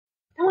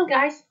on,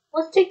 guys.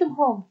 Let's take them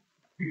home.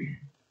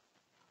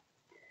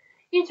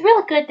 It's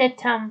really good that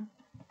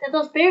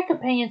those bear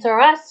companions are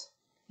us.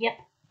 Yep,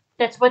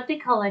 that's what they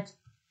call it.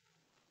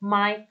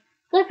 My,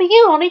 good for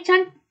you,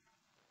 Oni-chan.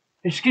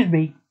 Excuse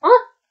me.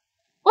 Huh?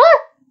 What?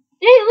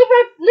 Hey,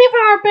 leave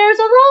our bears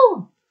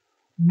alone.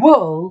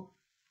 Well,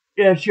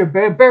 as your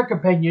bear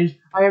companions,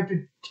 I have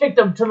to take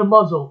them to the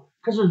muzzle,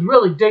 because it's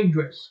really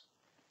dangerous.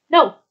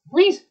 No,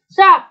 please,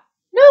 stop.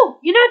 No,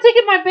 you're not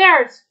taking my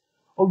bears.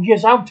 Oh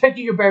yes, I'm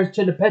taking your bears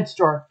to the pet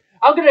store.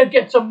 I'm gonna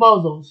get some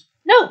muzzles.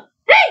 No,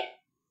 hey!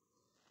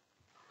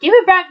 Give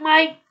me back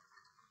my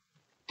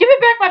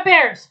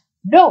bears.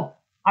 No,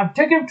 I'm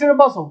taking them to the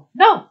muzzle.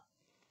 No.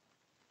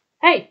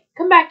 Hey,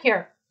 come back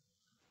here.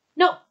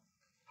 No.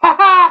 Ha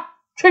ha!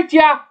 Tricked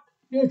ya!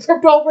 You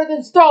tripped over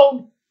the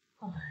stone.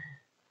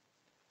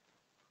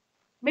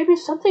 Maybe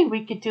something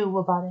we could do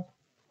about it.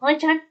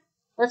 Oni-chan,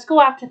 let's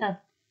go after them.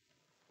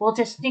 We'll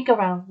just sneak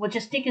around. We'll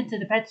just sneak into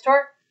the pet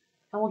store,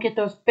 and we'll get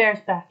those bears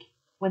back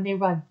when they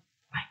run.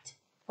 Right.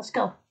 Let's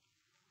go.